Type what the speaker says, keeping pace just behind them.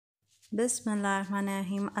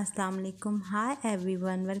Bismillahirrahmanirrahim. Assalamu alaikum. Hi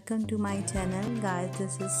everyone. Welcome to my channel. Guys,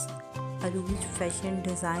 this is Urooj fashion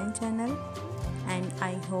design channel and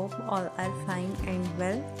I hope all are fine and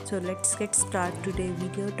well. So let's get started today's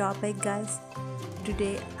video topic, guys.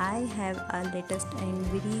 Today I have a latest and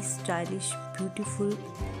very stylish, beautiful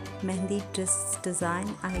Mehndi dress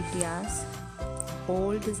design ideas.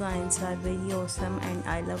 All designs are very awesome and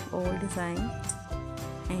I love all designs.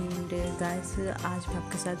 And guys आज मैं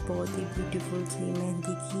आपके साथ बहुत ही beautiful सी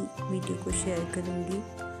मेहंदी की video को share करूंगी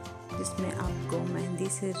जिसमें आपको मेहंदी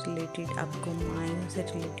से रिलेटेड आपको मायू से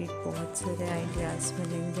रिलेटेड बहुत सारे आइडियाज़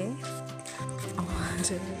मिलेंगे और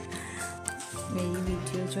मेरी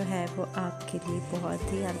वीडियो जो है वो आपके लिए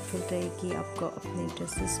बहुत ही हेल्पफुल रहेगी। आपको अपने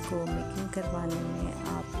ड्रेसेस को मेकिंग करवाने में,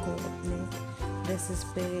 आपको अपने ड्रेसेस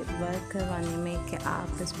पे वर्क करवाने में कि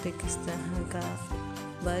आप इस पर किस तरह का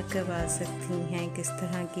वर्क करवा सकती हैं, किस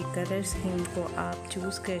तरह की कलर स्कीम को आप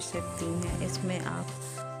चूज़ कर सकती हैं। इसमें आप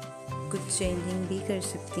कुछ चेंजिंग भी कर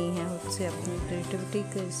सकती हैं, उससे अपनी क्रिएटिविटी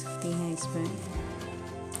कर सकती हैं इसमें।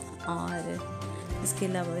 और इसके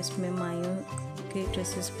अलावा इसमें मायू के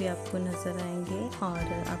ड्रेसेस भी आपको नज़र आएंगे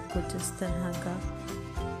और आपको जिस तरह का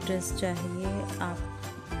ड्रेस चाहिए आप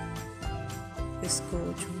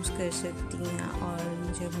इसको चूज़ कर सकती हैं। और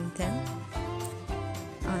मुझे उम्मीद है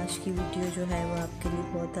आज की वीडियो जो है वो आपके लिए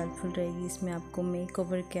बहुत हेल्पफुल रहेगी। इसमें आपको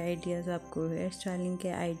मेकओवर के आइडियाज़, आपको हेयर स्टाइलिंग के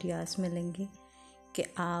आइडियाज़ मिलेंगे कि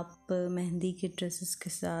आप मेहंदी के ड्रेसेस के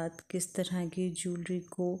साथ किस तरह की ज्वेलरी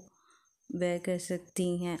को वेयर कर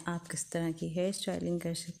सकती हैं, आप किस तरह की हेयर स्टाइलिंग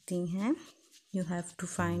कर सकती हैं। You have to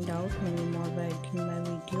find out many more about in my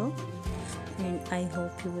video and I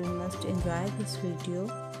hope you will must enjoy this video.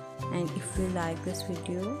 And if you like this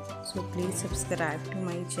video, so please subscribe to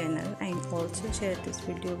my channel and also share this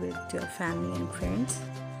video with your family and friends.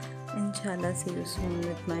 Inshallah, see you soon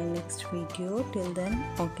with my next video. Till then,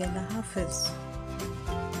 okay, Allah Hafiz.